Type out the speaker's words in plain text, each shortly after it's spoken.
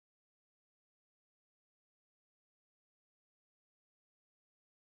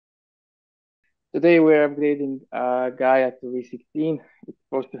Today we're upgrading Gaia to V16. It's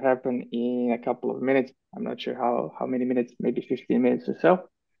supposed to happen in a couple of minutes. I'm not sure how many minutes, maybe 15 minutes or so.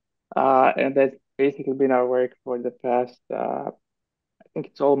 And that's basically been our work for the past, I think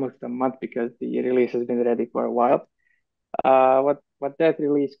it's almost a month because the release has been ready for a while. What that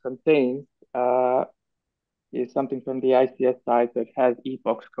release contains is something from the ICS side that has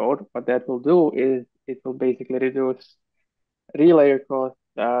epochs code. What that will do is it will basically reduce relayer cost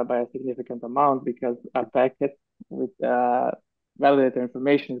by a significant amount because a packet with validator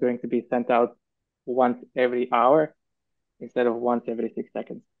information is going to be sent out once every hour instead of once every 6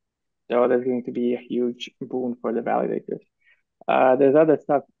 seconds. So that's going to be a huge boon for the validators. There's other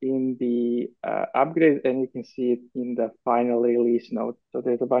stuff in the upgrade, and you can see it in the final release note. So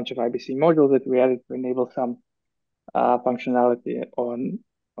there's a bunch of IBC modules that we added to enable some functionality on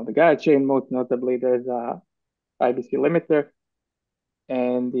the Gaia chain. Most notably, there's a IBC limiter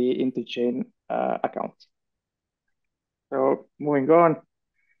and the Interchain accounts. So moving on,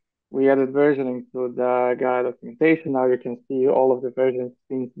 we added versioning to the Gaia documentation. Now you can see all of the versions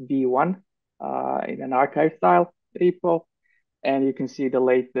since V1 in an archive style repo, and you can see the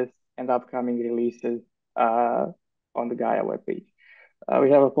latest and upcoming releases on the Gaia webpage.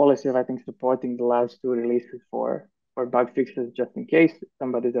 We have a policy of, I think, supporting the last two releases for bug fixes just in case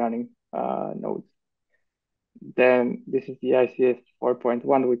somebody's running nodes. Then this is the ICS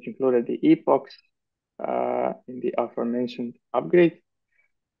 4.1, which included the epochs in the aforementioned upgrade.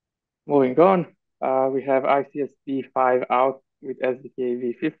 Moving on, we have ICS V5 out with SDK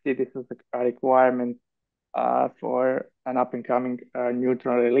V50. This is a requirement for an up-and-coming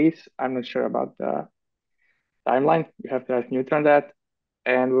Neutron release. I'm not sure about the timeline. You have to ask Neutron that.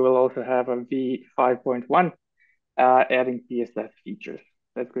 And we will also have a V5.1 adding TSS features.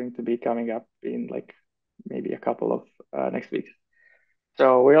 That's going to be coming up in like maybe a couple of next weeks.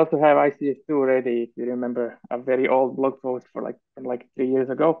 So we also have ICS2 ready. If you remember a very old blog post from like 3 years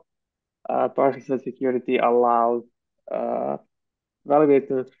ago, Cosmos Security allows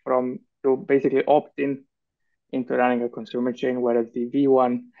validators to basically opt in into running a consumer chain, whereas the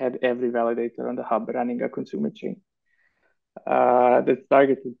V1 had every validator on the hub running a consumer chain. That's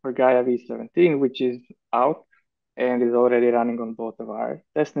targeted for Gaia V17, which is out and is already running on both of our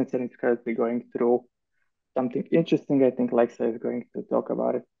testnets, and it's currently going through something interesting. I think Lexa is going to talk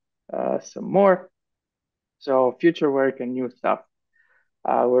about it some more. So future work and new stuff.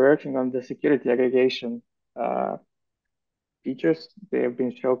 We're working on the security aggregation features. They have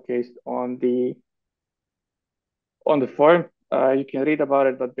been showcased on the forum. You can read about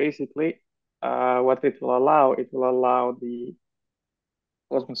it, but basically, what it will allow the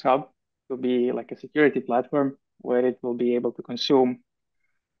Cosmos Hub to be like a security platform where it will be able to consume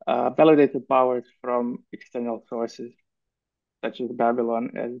validated powers from external sources, such as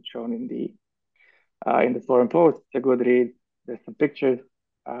Babylon, as shown in the forum post. It's a good read. There's some pictures.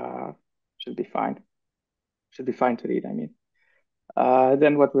 Should be fine. Should be fine to read, I mean.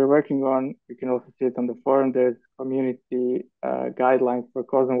 Then what we're working on, you can also see it on the forum. There's community guidelines for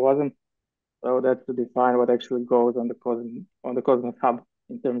Cosmos. So that's to define what actually goes on the Cosmos Hub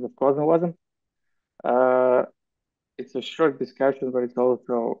in terms of Cosmos. It's a short discussion, but it's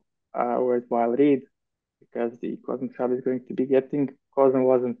also a worthwhile read because the Cosmos Hub is going to be getting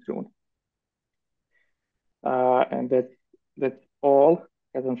Cosmos soon. And that's all,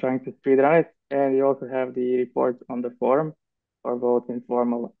 as I'm trying to speed run it. And you also have the reports on the forum for both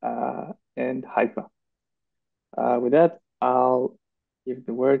informal and hyper. With that, I'll give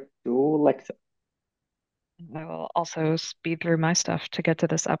the word to Lexa. I will also speed through my stuff to get to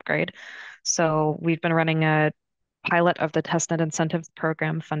this upgrade. So we've been running a pilot of the testnet incentives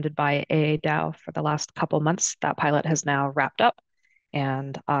program funded by AA DAO for the last couple months. That pilot has now wrapped up,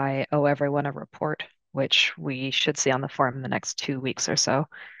 and I owe everyone a report, which we should see on the forum in the next 2 weeks or so.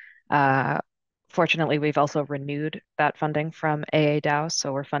 Fortunately, we've also renewed that funding from AA DAO,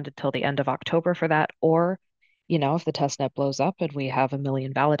 so we're funded till the end of October for that. Or, if the testnet blows up and we have 1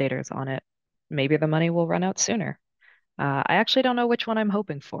 million validators on it, maybe the money will run out sooner. I actually don't know which one I'm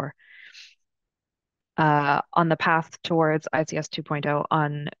hoping for. On the path towards ICS 2.0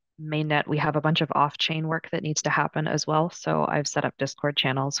 on mainnet, we have a bunch of off-chain work that needs to happen as well. So I've set up Discord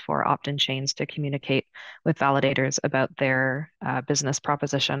channels for opt-in chains to communicate with validators about their business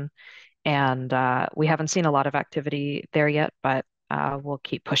proposition. And we haven't seen a lot of activity there yet, but we'll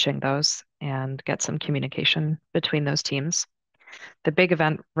keep pushing those and get some communication between those teams. The big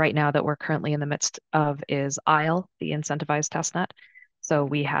event right now that we're currently in the midst of is ISLE, the incentivized testnet. So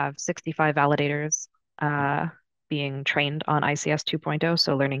we have 65 validators being trained on ICS 2.0,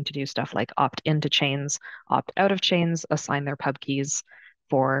 so learning to do stuff like opt into chains, opt out of chains, assign their pub keys,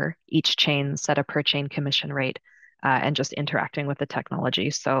 for each chain, set a per chain commission rate, and just interacting with the technology.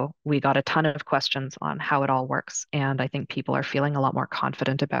 So we got a ton of questions on how it all works. And I think people are feeling a lot more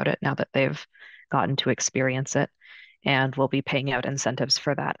confident about it now that they've gotten to experience it. And we'll be paying out incentives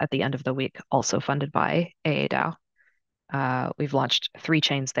for that at the end of the week, also funded by AADAO. We've launched 3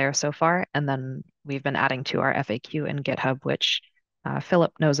 chains there so far, and then we've been adding to our FAQ in GitHub, which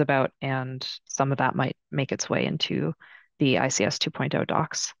Philip knows about, and some of that might make its way into the ICS 2.0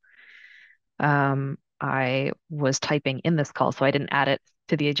 docs. I was typing in this call, so I didn't add it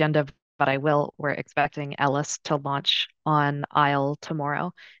to the agenda, but I will. We're expecting Ellis to launch on Isle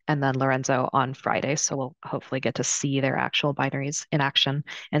tomorrow and then Lorenzo on Friday. So we'll hopefully get to see their actual binaries in action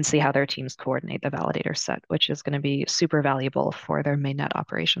and see how their teams coordinate the validator set, which is going to be super valuable for their mainnet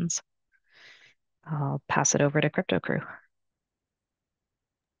operations. I'll pass it over to Crypto Crew.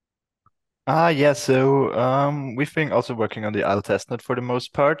 Yeah, so we've been also working on the IL testnet for the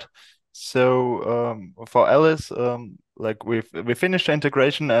most part. So for Alice, like we finished the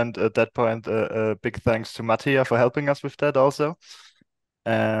integration, and at that point, a big thanks to Mattia for helping us with that also.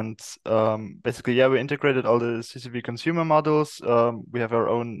 And basically, yeah, we integrated all the CCP consumer models. We have our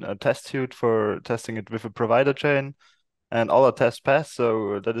own test suite for testing it with a provider chain, and all our tests passed,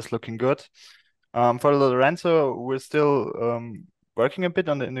 so that is looking good. For Lorenzo, we're still working a bit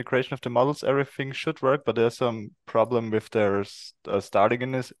on the integration of the models. Everything should work, but there's some problem with their starting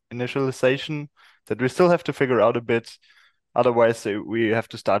initialization that we still have to figure out a bit. Otherwise, we have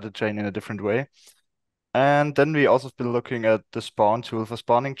to start the chain in a different way. And then we also been looking at the spawn tool for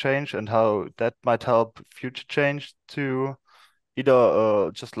spawning change and how that might help future change to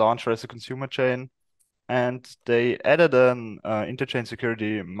either just launch as a consumer chain. And they added an Interchain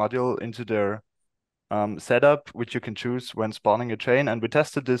Security module into their setup, which you can choose when spawning a chain. And we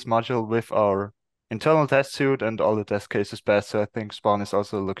tested this module with our internal test suite, and all the test cases passed. So I think spawn is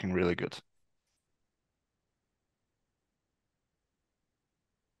also looking really good.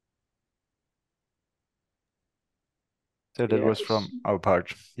 So that was from our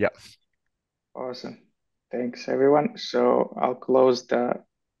part. Yeah. Awesome. Thanks, everyone. So I'll close the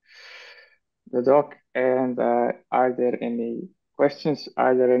doc. And are there any questions?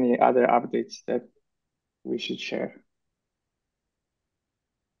 Are there any other updates that we should share?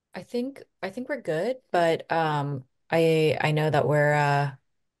 I think we're good, but I know that we're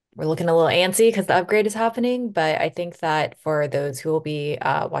looking a little antsy because the upgrade is happening, but I think that for those who will be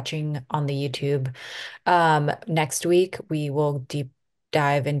watching on the YouTube, next week we will deep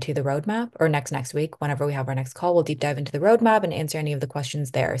dive into the roadmap, or next week, whenever we have our next call, we'll deep dive into the roadmap and answer any of the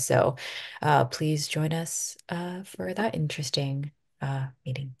questions there. So please join us for that interesting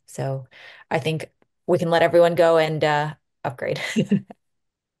meeting. So I think we can let everyone go and upgrade.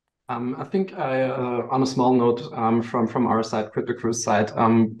 I think on a small note, from our side, Crypto Crew's side,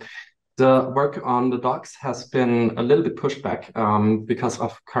 the work on the docs has been a little bit pushed back because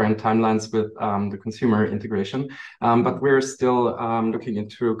of current timelines with the consumer integration. But we're still looking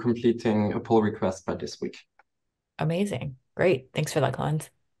into completing a pull request by this week. Amazing. Great. Thanks for that, Collins.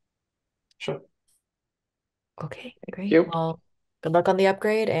 Sure. Okay, great. you. Well, good luck on the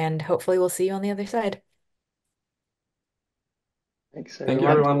upgrade, and hopefully we'll see you on the other side. Thanks, Thank you,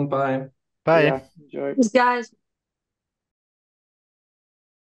 everyone. Bye. Bye. Yeah, enjoy. Thanks, guys.